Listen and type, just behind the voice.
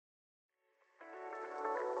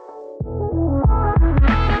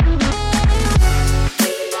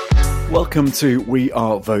Welcome to We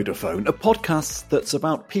Are Vodafone, a podcast that's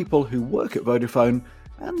about people who work at Vodafone,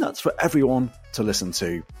 and that's for everyone to listen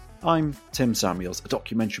to. I'm Tim Samuels, a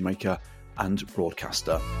documentary maker and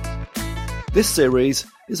broadcaster. This series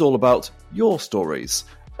is all about your stories,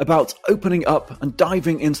 about opening up and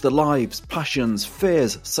diving into the lives, passions,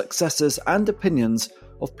 fears, successes and opinions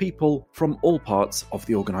of people from all parts of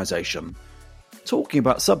the organisation. Talking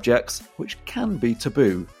about subjects which can be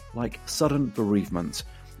taboo, like sudden bereavement,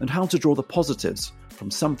 and how to draw the positives from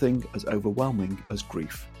something as overwhelming as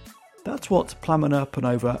grief. That's what Plamena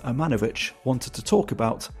Panova-Ermanovic wanted to talk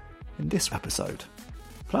about in this episode.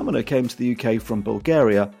 Plamena came to the UK from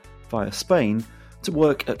Bulgaria via Spain to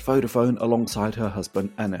work at Vodafone alongside her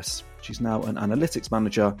husband Enis. She's now an analytics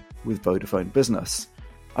manager with Vodafone Business.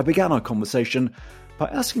 I began our conversation by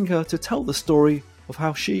asking her to tell the story of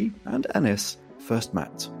how she and Enis first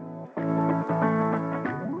met.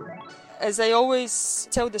 As I always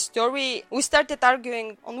tell the story, we started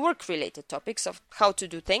arguing on work-related topics of how to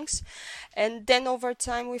do things. And then over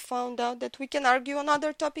time we found out that we can argue on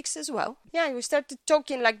other topics as well. Yeah, we started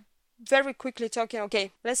talking, very quickly talking,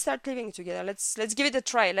 okay, let's start living together. Let's give it a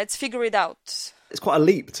try. Let's figure it out. It's quite a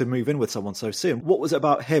leap to move in with someone so soon. What was it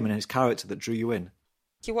about him and his character that drew you in?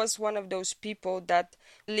 He was one of those people that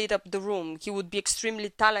lit up the room. He would be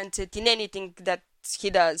extremely talented in anything that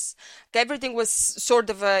he does. Everything was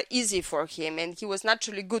sort of easy for him, and he was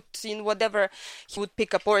naturally good in whatever he would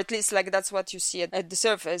pick up, or at least that's what you see at the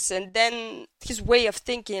surface. And then his way of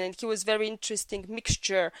thinking, and he was very interesting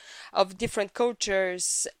mixture of different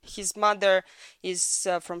cultures. His mother is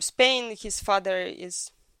from Spain, his father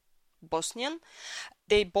is Bosnian.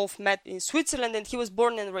 They both met in Switzerland, and he was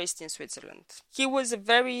born and raised in Switzerland. He was a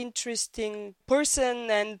very interesting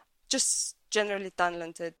person and just generally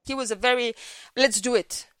talented. He was a very let's do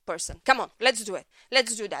it person. Come on, let's do it.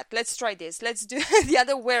 Let's do that. Let's try this. Let's do the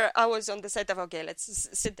other, where I was on the side of, okay, let's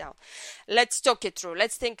sit down. Let's talk it through.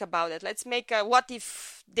 Let's think about it. Let's make a what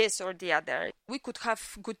if this or the other. We could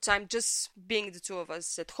have good time just being the two of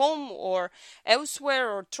us at home or elsewhere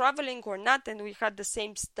or traveling or not. And we had the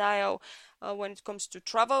same style when it comes to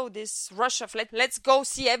travel, this rush of let's go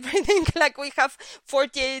see everything. We have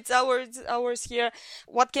 48 hours here.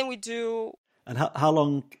 What can we do? And how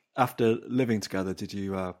long after living together did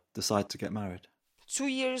you decide to get married? 2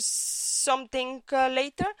 years something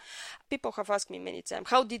later. People have asked me many times,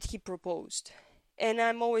 how did he propose? And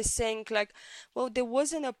I'm always saying well, there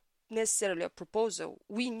wasn't necessarily a proposal.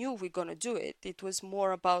 We knew we're going to do it. It was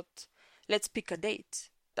more about, let's pick a date.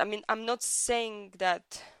 I mean, I'm not saying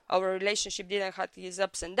that our relationship didn't have its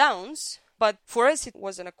ups and downs, but for us it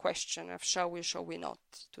wasn't a question of shall we not.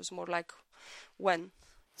 It was more like when.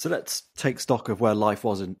 So let's take stock of where life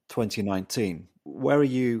was in 2019. Where are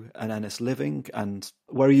you and Enis living, and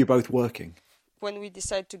where are you both working? When we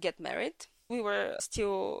decided to get married, we were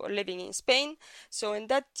still living in Spain. So in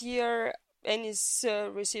that year, Enis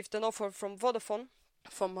received an offer from Vodafone,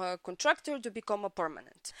 from a contractor, to become a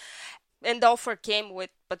permanent. And the offer came with,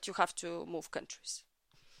 but you have to move countries.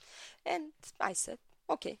 And I said,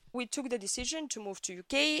 okay. We took the decision to move to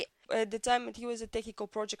UK. At the time, he was a technical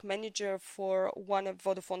project manager for one of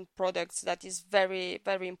Vodafone products that is very,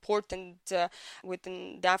 very important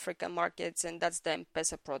within the African markets, and that's the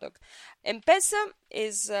M-Pesa product. M-Pesa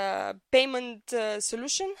is a payment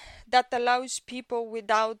solution that allows people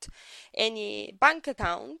without any bank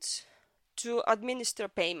account to administer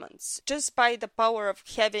payments just by the power of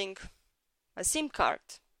having a SIM card.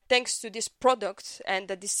 Thanks to this product and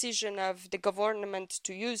the decision of the government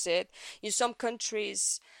to use it, in some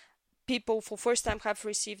countries, people for first time have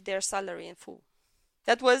received their salary in full.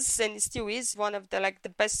 That was, and it still is, one of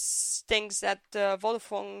the best things that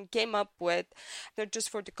Vodafone came up with, not just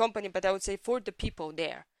for the company, but I would say for the people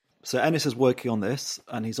there. So Enis is working on this,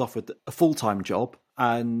 and he's offered a full-time job,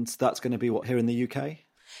 and that's going to be here in the UK?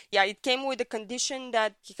 Yeah, it came with the condition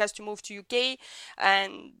that he has to move to UK,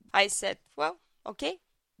 and I said, well, okay.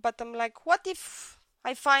 But I'm like, what if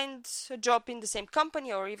I find a job in the same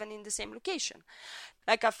company or even in the same location?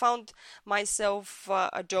 I found myself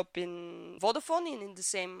a job in Vodafone in the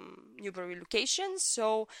same Newbury location.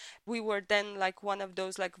 So we were then one of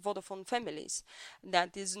those Vodafone families.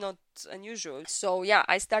 That is not unusual. So yeah,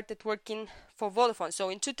 I started working for Vodafone. So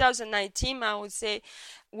in 2019, I would say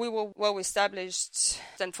we were well established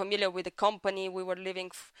and familiar with the company. We were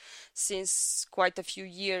living since quite a few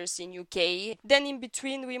years in UK. Then in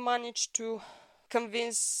between, we managed to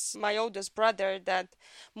convince my oldest brother that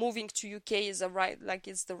moving to UK is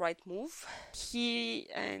it's the right move. He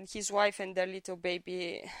and his wife and their little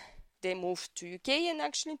baby, they moved to UK, and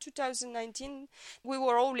actually in 2019 we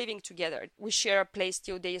were all living together. We share a place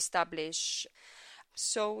till they establish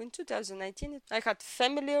So in 2019, I had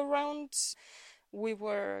family around. We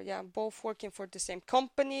were, both working for the same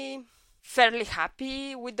company, fairly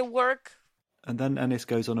happy with the work. And then Ennis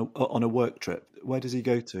goes on a work trip. Where does he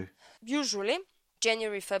go to? Usually,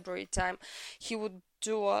 January, February time, he would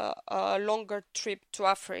do a longer trip to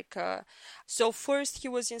Africa. So first he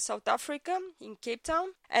was in South Africa, in Cape Town,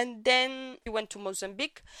 and then he went to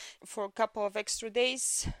Mozambique for a couple of extra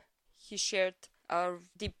days. He shared a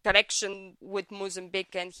deep connection with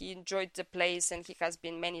Mozambique and he enjoyed the place and he has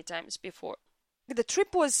been many times before. The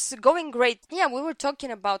trip was going great. Yeah, we were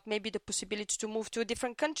talking about maybe the possibility to move to a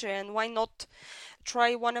different country and why not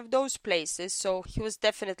try one of those places. So he was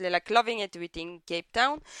definitely loving it within Cape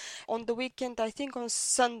Town. On the weekend, I think on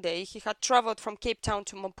Sunday, he had traveled from Cape Town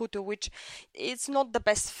to Maputo, which is not the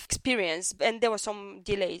best experience and there were some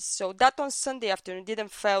delays. So that on Sunday afternoon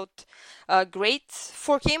didn't felt great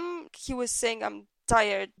for him. He was saying, I'm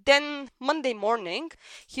tired. Then Monday morning,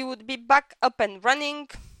 he would be back up and running,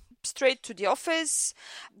 straight to the office.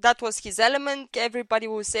 That was his element. Everybody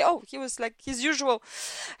would say, oh, he was like his usual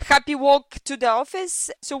happy walk to the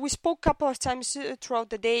office. So we spoke a couple of times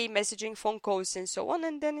throughout the day, messaging, phone calls and so on.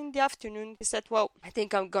 And then in the afternoon he said, well, I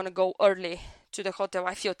think I'm gonna go early to the hotel.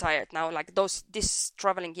 I feel tired now. This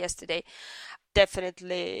traveling yesterday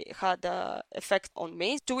definitely had an effect on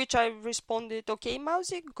me. To which I responded, okay,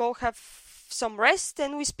 Mousy, go have some rest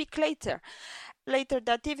and we speak later. Later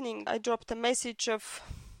that evening I dropped a message of,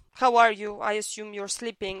 how are you? I assume you're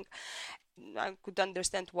sleeping. I could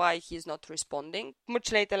understand why he's not responding.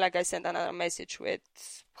 Much later, I sent another message with,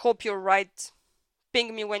 hope you're right.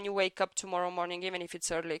 Ping me when you wake up tomorrow morning, even if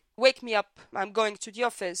it's early. Wake me up. I'm going to the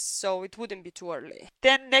office, so it wouldn't be too early.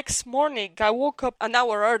 Then next morning, I woke up an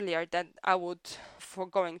hour earlier than I would for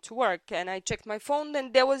going to work, and I checked my phone,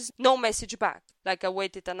 and there was no message back. I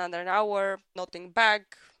waited another hour, nothing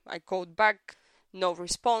back. I called back, no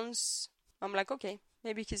response. I'm like, okay.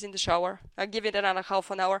 Maybe he's in the shower. I'll give it another half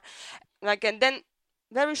an hour. And then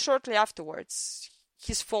very shortly afterwards,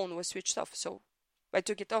 his phone was switched off. So I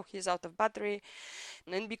took it, he's out of battery.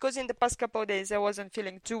 And because in the past couple of days I wasn't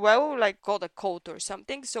feeling too well, caught a cold or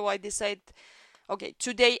something. So I decided, okay,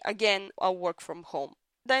 today again, I'll work from home.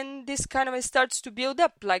 Then this kind of starts to build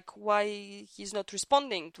up, why he's not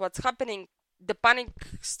responding to what's happening. The panic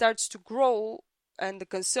starts to grow and the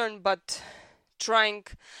concern, but trying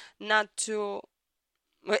not to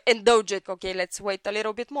indulge it. Okay, let's wait a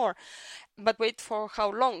little bit more, but wait for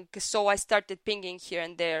how long? So I started pinging here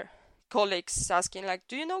and there colleagues, asking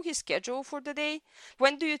do you know his schedule for the day?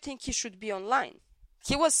 When do you think he should be online?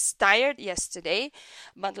 He was tired yesterday,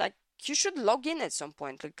 but he should log in at some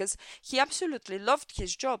point because he absolutely loved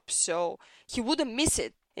his job, so he wouldn't miss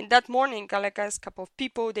it. In that morning, I asked a couple of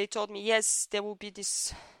people. They told me yes, there will be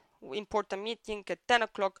this important meeting at 10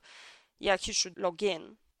 o'clock. Yeah, he should log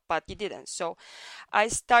in, but he didn't. So I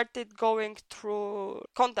started going through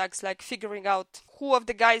contacts, figuring out who of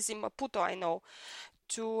the guys in Maputo I know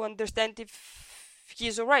to understand if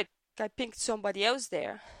he's alright. I pinged somebody else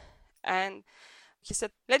there and he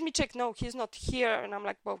said, let me check. No, he's not here. And I'm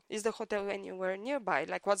like, well, is the hotel anywhere nearby?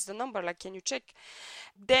 What's the number? Can you check?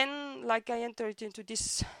 Then I entered into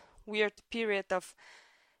this weird period of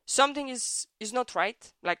something is not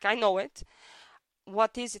right. I know it.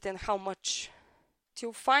 What is it and how much?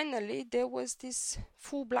 Till finally there was this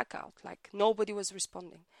full blackout. Nobody was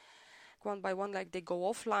responding. One by one, they go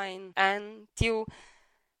offline. And till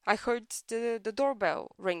I heard the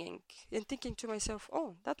doorbell ringing and thinking to myself,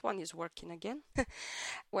 oh, that one is working again.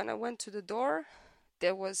 When I went to the door,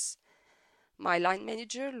 there was my line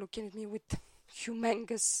manager looking at me with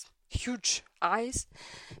humongous, huge eyes,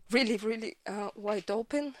 really, really wide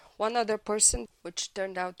open. One other person, which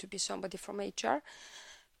turned out to be somebody from HR,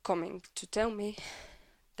 coming to tell me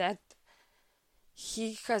that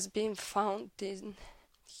he has been found in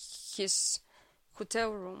his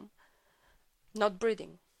hotel room not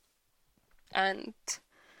breathing, and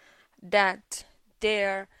that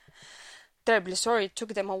they're terribly sorry. It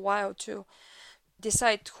took them a while to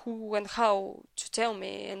decide who and how to tell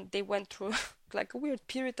me, and they went through a weird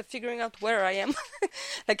period of figuring out where I am.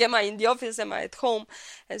 Am I in the office, am I at home,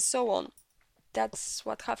 and so on. That's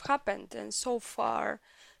what have happened, and so far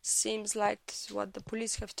seems like what the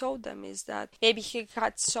police have told them is that maybe he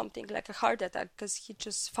had something like a heart attack because he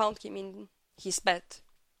just found him in his bed.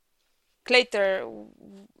 Later,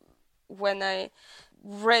 when I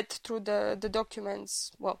read through the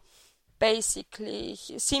documents, well, basically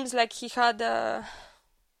it seems like he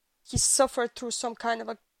suffered through some kind of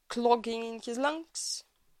a clogging in his lungs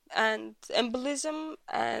and embolism,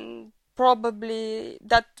 and probably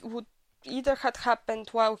that would either had happened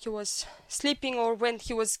while he was sleeping or when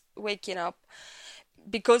he was waking up,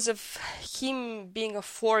 because of him being a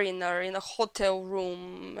foreigner in a hotel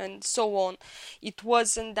room and so on, it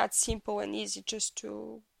wasn't that simple and easy just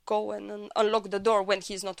to go and unlock the door when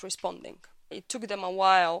he's not responding. It took them a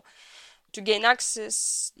while to gain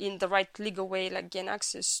access in the right legal way, like gain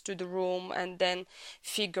access to the room and then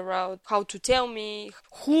figure out how to tell me,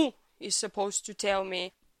 who is supposed to tell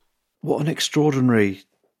me. What an extraordinary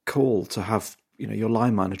call to have, your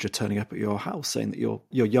line manager turning up at your house saying that your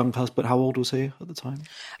young husband, how old was he at the time?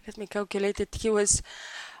 Let me calculate it. He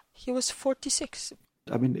was 46.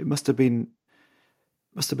 I mean, it must have been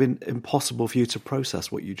impossible for you to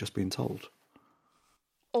process what you'd just been told.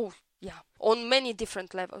 Oh, yeah, on many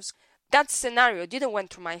different levels. That scenario didn't went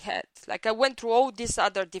through my head. Like, I went through all these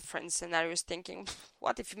other different scenarios thinking,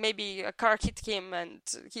 what if maybe a car hit him and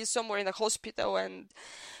he's somewhere in a hospital and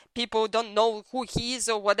people don't know who he is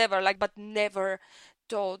or whatever, but never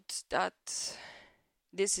thought that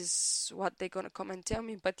this is what they're going to come and tell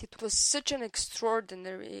me. But it was such an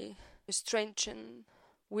extraordinary, strange and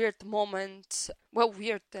weird moment. Well,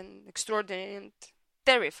 weird and extraordinary and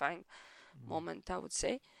terrifying moment, I would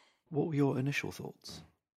say. What were your initial thoughts?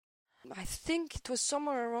 I think it was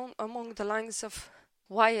somewhere around among the lines of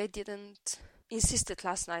why I didn't insist it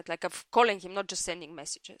last night, of calling him, not just sending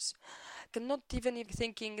messages. I'm not even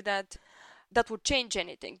thinking that would change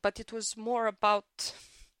anything, but it was more about,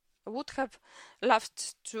 I would have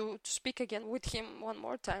loved to speak again with him one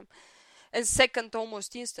more time. And second,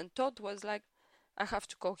 almost instant thought was I have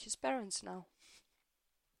to call his parents now.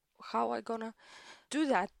 How am I gonna do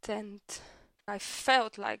that? And I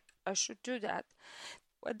felt like I should do that.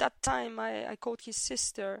 At that time, I called his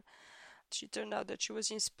sister. She turned out that she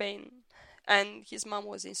was in Spain, and his mom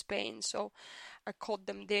was in Spain. So I called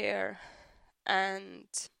them there and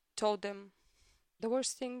told them the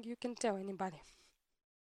worst thing you can tell anybody.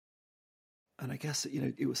 And I guess,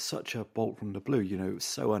 it was such a bolt from the blue, it was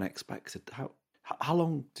so unexpected. How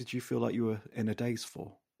long did you feel like you were in a daze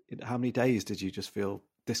for? How many days did you just feel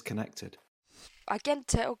disconnected? I can't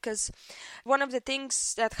tell, because one of the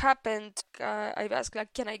things that happened, I've asked,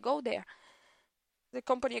 can I go there? The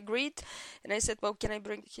company agreed, and I said, well, can I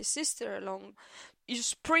bring his sister along? You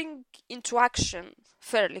spring into action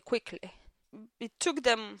fairly quickly. It took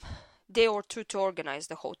them a day or two to organize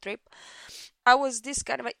the whole trip. I was this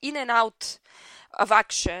kind of in and out of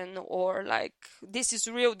action, or this is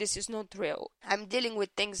real, this is not real. I'm dealing with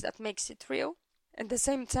things that makes it real. At the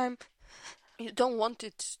same time, you don't want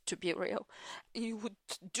it to be real. You would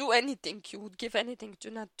do anything, you would give anything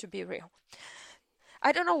to not to be real.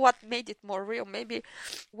 I don't know what made it more real. Maybe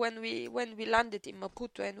when we landed in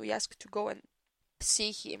Maputo and we asked to go and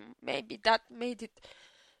see him, maybe that made it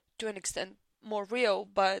to an extent more real,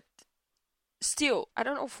 but still, I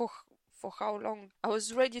don't know for how long. I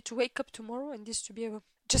was ready to wake up tomorrow and this to be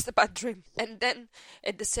just a bad dream. And then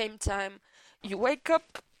at the same time, you wake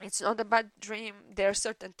up, it's not a bad dream, there are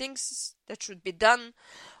certain things that should be done.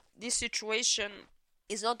 This situation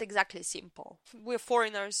is not exactly simple. We're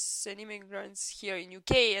foreigners and immigrants here in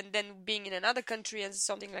UK, and then being in another country and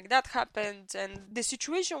something like that happened, and the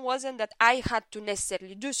situation wasn't that I had to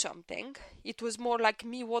necessarily do something. It was more like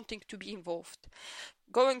me wanting to be involved.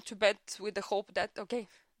 Going to bed with the hope that, okay,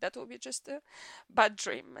 that will be just a bad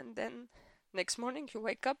dream, and then next morning you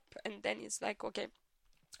wake up and then it's okay,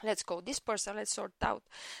 let's call this person, let's sort out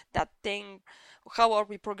that thing. How are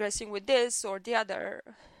we progressing with this or the other?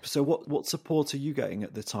 So what support are you getting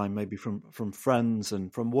at the time, maybe from friends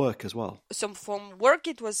and from work as well? So from work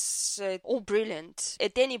it was all brilliant.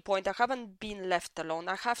 At any point I haven't been left alone.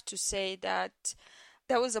 I have to say that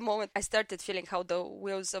there was a moment I started feeling how the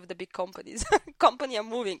wheels of the big company are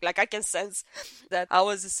moving. I can sense that I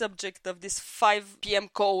was the subject of this 5 p.m.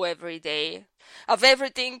 call every day of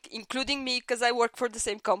everything, including me, because I work for the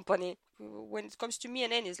same company. When it comes to me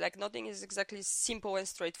and Ennis, nothing is exactly simple and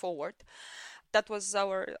straightforward. That was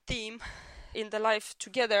our theme in the life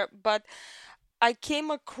together. But I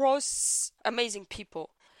came across amazing people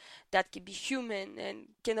that can be human and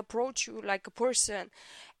can approach you like a person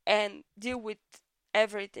and deal with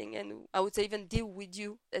everything, and I would say even deal with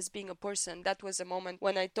you as being a person. That was a moment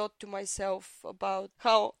when I thought to myself about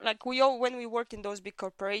how, when we work in those big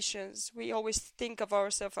corporations, we always think of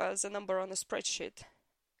ourselves as a number on a spreadsheet.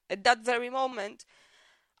 At that very moment,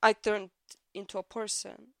 I turned into a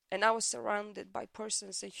person, and I was surrounded by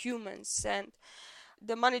persons and humans, and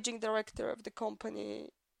the managing director of the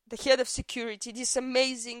company, the head of security, this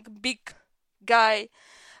amazing big guy,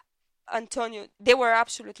 Antonio, they were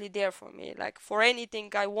absolutely there for me, for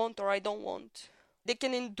anything I want or I don't want. They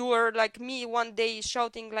can endure me one day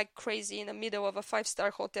shouting like crazy in the middle of a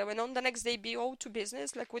 5-star hotel, and on the next day be all to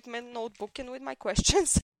business, with my notebook and with my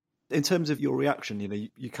questions. In terms of your reaction,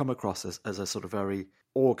 you come across as a sort of very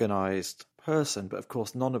organised person, but of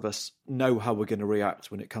course none of us know how we're going to react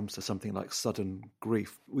when it comes to something like sudden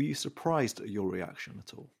grief. Were you surprised at your reaction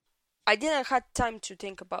at all? I didn't have time to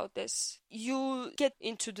think about this. You get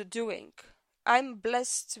into the doing. I'm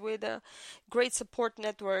blessed with a great support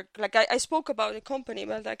network. Like I spoke about the company,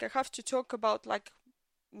 but like I have to talk about like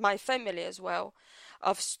my family as well,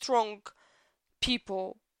 of strong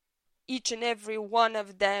people. Each and every one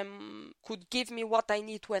of them could give me what I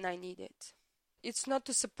need when I need it. It's not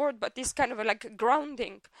to support, but it's kind of like a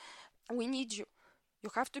grounding. We need you. You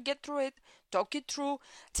have to get through it, talk it through,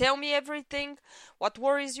 tell me everything, what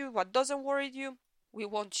worries you, what doesn't worry you. We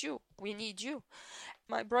want you. We need you.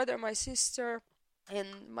 My brother, my sister, and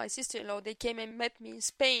my sister-in-law, they came and met me in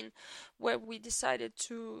Spain, where we decided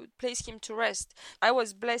to place him to rest. I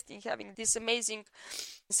was blessed in having this amazing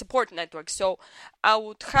support network, so I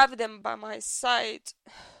would have them by my side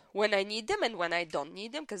when I need them and when I don't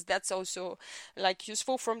need them, because that's also like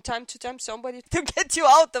useful from time to time, somebody to get you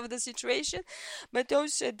out of the situation. But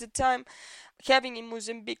also at the time, having in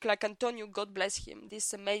Mozambique like Antonio, God bless him,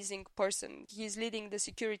 this amazing person. He's leading the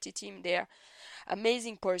security team there.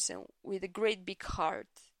 Amazing person with a great big heart,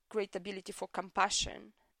 great ability for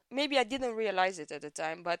compassion. Maybe I didn't realize it at the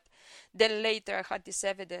time, but then later I had this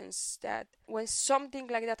evidence that when something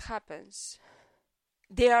like that happens,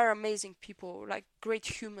 there are amazing people, like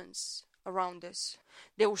great humans around us.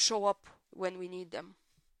 They will show up when we need them.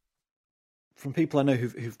 From people I know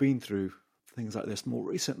who've been through things like this more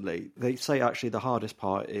recently, they say actually the hardest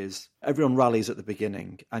part is everyone rallies at the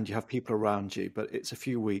beginning and you have people around you, but it's a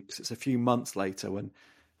few weeks, it's a few months later when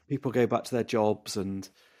people go back to their jobs and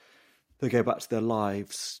they go back to their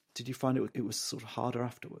lives. Did you find it was sort of harder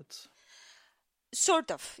afterwards?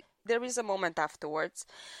 Sort of. There is a moment afterwards.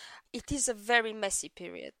 It is a very messy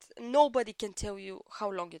period. Nobody can tell you how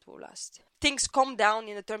long it will last. Things calm down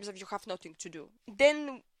in the terms of you have nothing to do.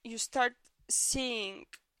 Then you start seeing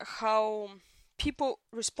how people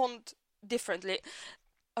respond differently.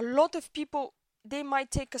 A lot of people, they might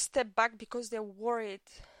take a step back because they're worried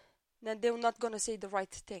that they're not going to say the right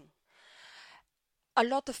thing. A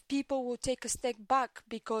lot of people will take a step back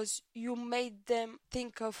because you made them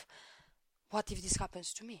think of, what if this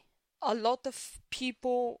happens to me? A lot of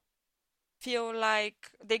people feel like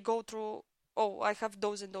they go through, oh, I have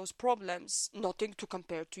those and those problems, nothing to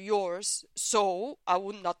compare to yours, so I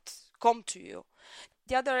would not come to you.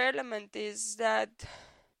 The other element is that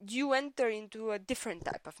you enter into a different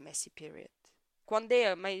type of messy period. One day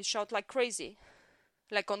I may shout like crazy.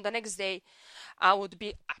 Like on the next day, I would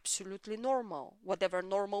be absolutely normal, whatever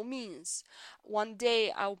normal means. One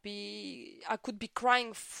day I could be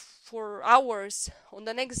crying for hours. On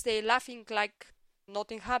the next day, laughing like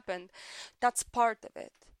nothing happened. That's part of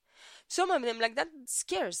it. Some of them, like, that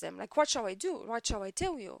scares them. Like, what shall I do? What shall I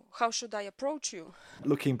tell you? How should I approach you?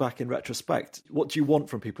 Looking back in retrospect, what do you want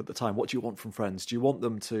from people at the time? What do you want from friends? Do you want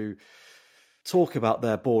them to talk about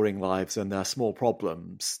their boring lives and their small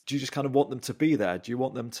problems? Do you just kind of want them to be there? Do you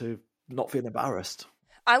want them to not feel embarrassed?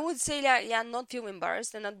 I would say that, not feel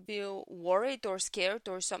embarrassed and not feel worried or scared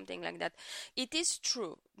or something like that. It is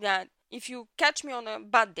true that if you catch me on a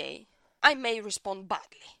bad day, I may respond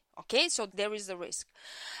badly. Okay, so there is a risk.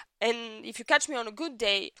 And if you catch me on a good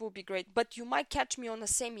day, it will be great. But you might catch me on a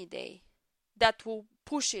semi-day that will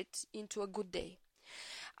push it into a good day.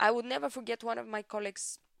 I would never forget one of my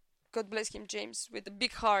colleagues, God bless him, James, with a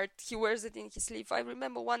big heart. He wears it in his sleeve. I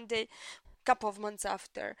remember one day, a couple of months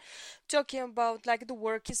after, talking about like the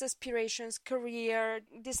work, his aspirations, career,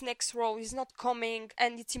 this next role is not coming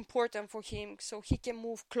and it's important for him so he can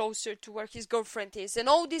move closer to where his girlfriend is and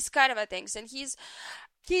all these kind of things. And he's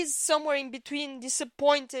somewhere in between,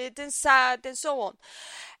 disappointed and sad and so on.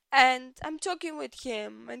 And I'm talking with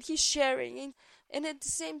him and he's sharing, and at the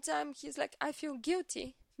same time he's like, I feel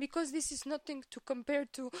guilty because this is nothing to compare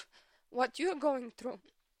to what you're going through.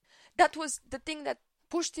 That was the thing that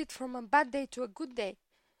pushed it from a bad day to a good day,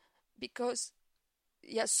 because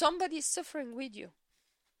somebody is suffering with you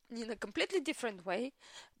in a completely different way.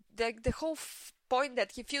 The whole point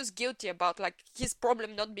that he feels guilty about, like, his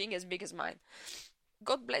problem not being as big as mine.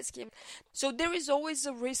 God bless him. So there is always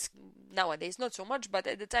a risk, nowadays not so much, but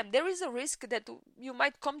at the time there is a risk that you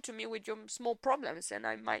might come to me with your small problems and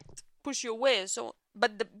I might push you away. So,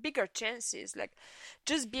 but the bigger chance is like,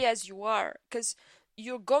 just be as you are, because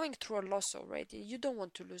you're going through a loss already. You don't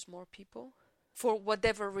want to lose more people for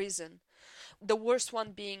whatever reason. The worst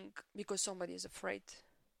one being because somebody is afraid.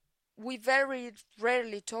 We very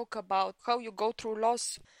rarely talk about how you go through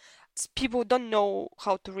loss. People don't know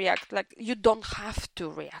how to react. Like, you don't have to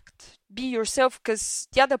react. Be yourself, because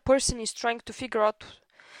the other person is trying to figure out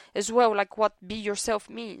as well, like what be yourself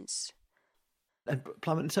means. And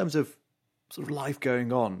Plum, in terms of sort of life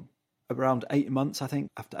going on, around 8 months, I think,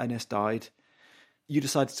 after Enes died, you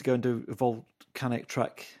decided to go and do a volcanic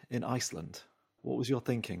trek in Iceland. What was your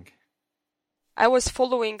thinking? I was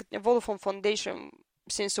following the Vodafone Foundation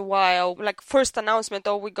since a while, like first announcement,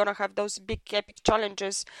 oh, we're gonna have those big epic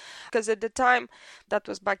challenges, because at the time, that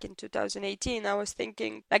was back in 2018, I was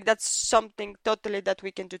thinking like that's something totally that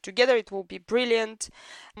we can do together, it will be brilliant.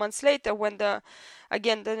 Months later, when the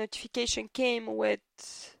notification came with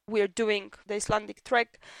we're doing the Icelandic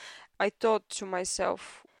trek, I thought to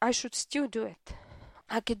myself, I should still do it.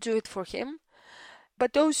 I could do it for him.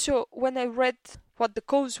 But also, when I read what the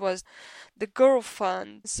cause was, the Girl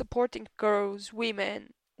Fund, supporting girls,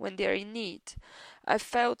 women, when they're in need, I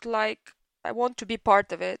felt like I want to be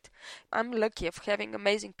part of it. I'm lucky of having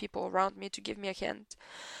amazing people around me to give me a hand.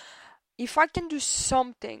 If I can do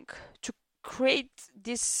something to create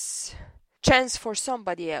this chance for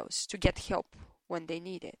somebody else to get help when they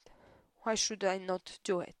need it, why should I not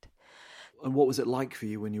do it? And what was it like for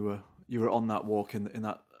you when you were on that walk in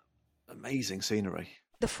that amazing scenery?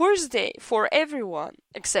 The first day, for everyone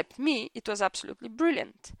except me, it was absolutely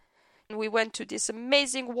brilliant. We went to this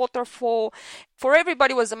amazing waterfall. For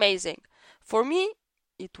everybody, it was amazing. For me,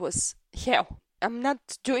 it was hell. I'm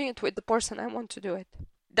not doing it with the person I want to do it.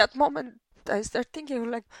 That moment, I started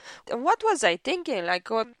thinking, like, what was I thinking? Like,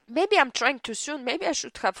 maybe I'm trying too soon. Maybe I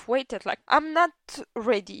should have waited. Like, I'm not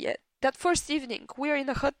ready yet. That first evening, we're in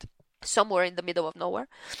a hut somewhere in the middle of nowhere.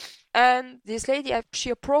 And this lady,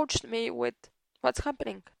 she approached me with, what's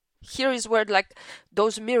happening? Here is where, like,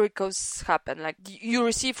 those miracles happen. Like, you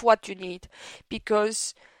receive what you need.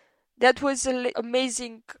 Because that was an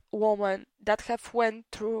amazing woman that have went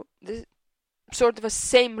through the sort of a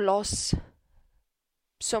same loss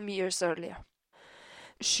some years earlier.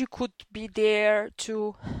 She could be there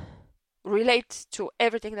to relate to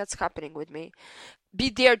everything that's happening with me. Be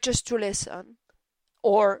there just to listen.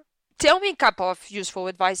 Or tell me a couple of useful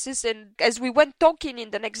advices. And as we went talking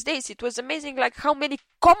in the next days, it was amazing like how many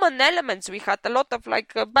common elements we had. A lot of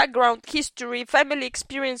like background, history, family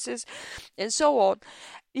experiences, and so on.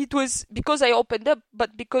 It was because I opened up,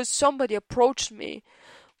 but because somebody approached me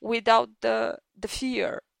without the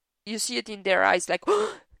fear. You see it in their eyes, like,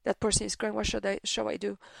 oh, that person is crying, what shall I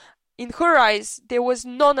do? In her eyes, there was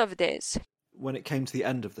none of this. When it came to the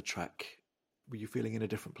end of the trek, were you feeling in a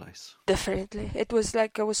different place? Definitely. It was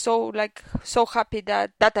like I was so happy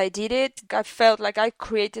that I did it. I felt like I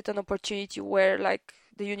created an opportunity where like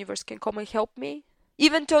the universe can come and help me.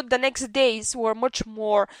 Even though the next days were much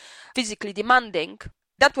more physically demanding,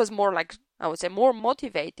 that was more like, I would say, more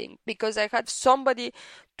motivating because I had somebody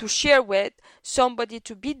to share with, somebody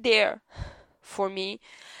to be there for me,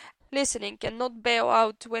 listening and not bail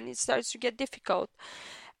out when it starts to get difficult.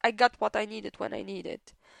 I got what I needed when I needed.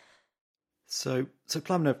 So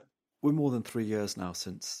Plamna, we're more than 3 years now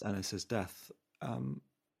since Enes's death.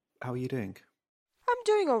 How are you doing? I'm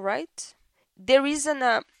doing all right. There isn't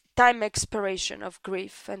a time expiration of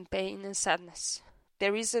grief and pain and sadness.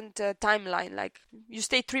 There isn't a timeline like you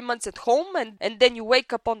stay 3 months at home and then you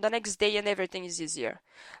wake up on the next day and everything is easier.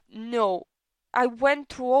 No, I went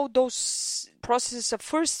through all those processes of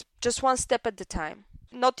first just one step at a time,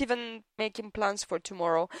 not even making plans for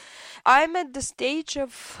tomorrow. I'm at the stage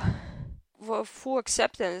of full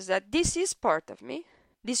acceptance that this is part of me.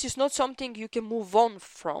 This is not something you can move on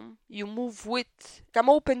from. You move with. I'm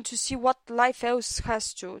open to see what life else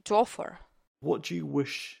has to offer. What do you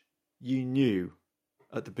wish you knew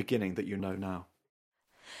at the beginning that you know now?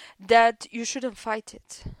 That you shouldn't fight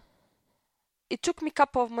it. It took me a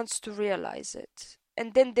couple of months to realize it.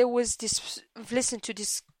 And then there was this, I've listened to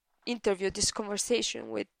this interview, this conversation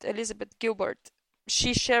with Elizabeth Gilbert.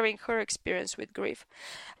 She's sharing her experience with grief.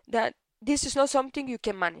 That this is not something you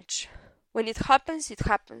can manage. When it happens, it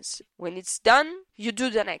happens. When it's done, you do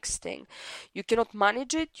the next thing. You cannot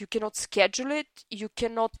manage it, you cannot schedule it, you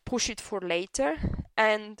cannot push it for later,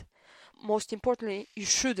 and most importantly, you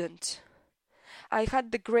shouldn't. I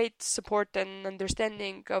had the great support and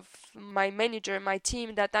understanding of my manager and my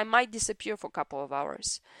team that I might disappear for a couple of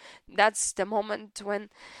hours. That's the moment when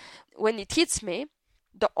it hits me.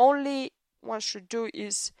 The only one should do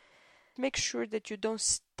is make sure that you don't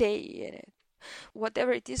stay in it.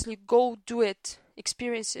 Whatever it is, you go do it,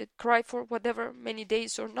 experience it, cry for whatever, many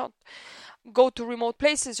days or not. Go to remote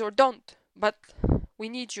places or don't, but we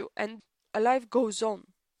need you. And a life goes on,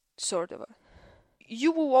 sort of.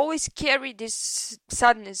 You will always carry this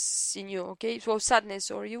sadness in you, okay? So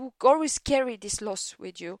sadness, or you will always carry this loss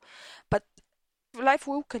with you, but life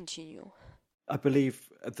will continue. I believe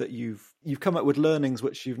that you've come up with learnings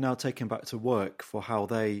which you've now taken back to work for how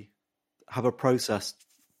they have a process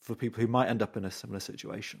for people who might end up in a similar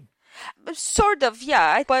situation. Sort of,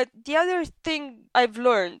 yeah. But the other thing I've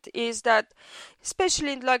learned is that,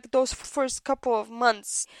 especially in like those first couple of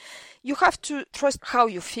months, you have to trust how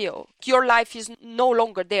you feel. Your life is no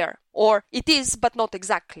longer there, or it is, but not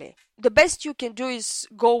exactly. The best you can do is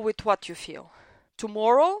go with what you feel.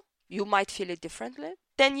 Tomorrow, you might feel it differently.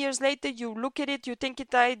 10 years later, you look at it, you think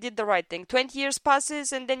I did the right thing. 20 years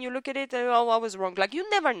passes, and then you look at it, and I was wrong. Like, you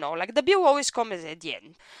never know. Like, the bill always comes at the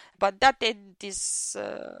end. But that end is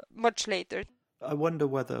much later. I wonder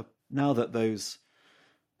whether, now that those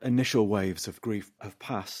initial waves of grief have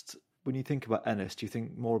passed, when you think about Ennis, do you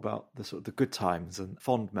think more about the sort of the good times and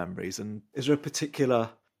fond memories? And is there a particular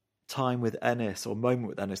time with Ennis or moment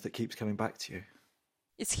with Ennis that keeps coming back to you?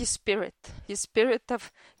 It's his spirit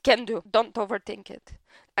of can do, don't overthink it.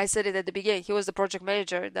 I said it at the beginning, he was the project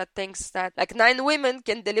manager that thinks that like 9 women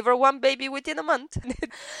can deliver 1 baby within a month.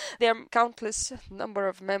 There are countless number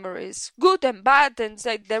of memories, good and bad, and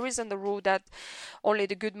there isn't a rule that only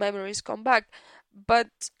the good memories come back. But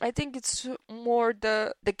I think it's more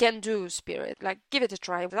the can-do spirit, like give it a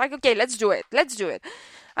try, like okay, let's do it.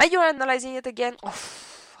 And you're analyzing it again,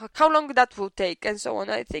 how long that will take, and so on.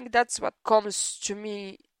 I think that's what comes to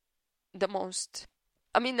me the most.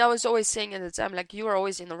 I mean, I was always saying at the time, like, you are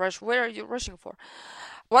always in a rush. Where are you rushing for?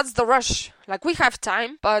 What's the rush? Like, we have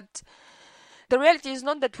time, but the reality is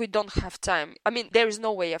not that we don't have time. I mean, there is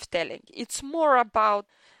no way of telling. It's more about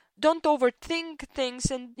don't overthink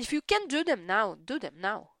things, and if you can do them now, do them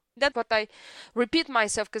now. That's what I repeat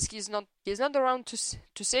myself, because he's not around to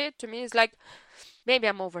say it to me. It's like, maybe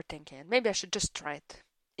I'm overthinking. Maybe I should just try it.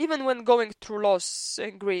 Even when going through loss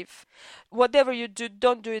and grief, whatever you do,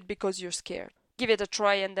 don't do it because you're scared. Give it a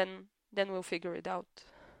try, and then we'll figure it out.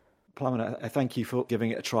 Plamena, I thank you for giving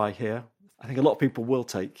it a try here. I think a lot of people will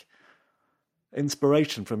take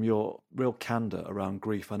inspiration from your real candour around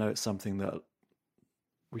grief. I know it's something that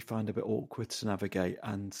we find a bit awkward to navigate,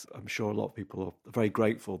 and I'm sure a lot of people are very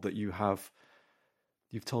grateful that you've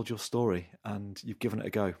told your story and you've given it a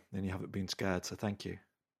go and you haven't been scared, so thank you.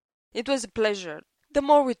 It was a pleasure. The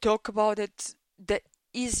more we talk about it, the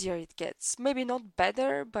easier it gets. Maybe not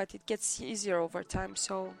better, but it gets easier over time.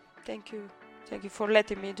 So thank you. Thank you for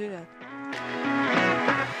letting me do that.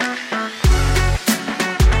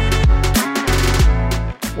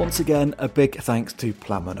 Once again, a big thanks to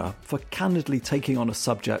Plamena for candidly taking on a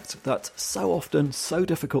subject that's so often so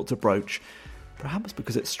difficult to broach, perhaps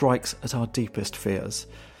because it strikes at our deepest fears.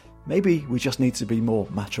 Maybe we just need to be more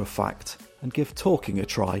matter of fact and give talking a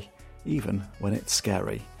try, even when it's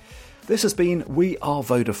scary. This has been We Are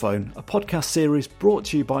Vodafone, a podcast series brought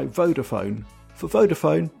to you by Vodafone, for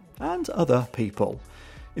Vodafone and other people.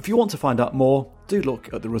 If you want to find out more, do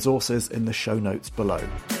look at the resources in the show notes below.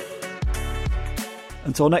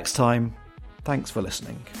 Until next time, thanks for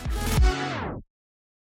listening.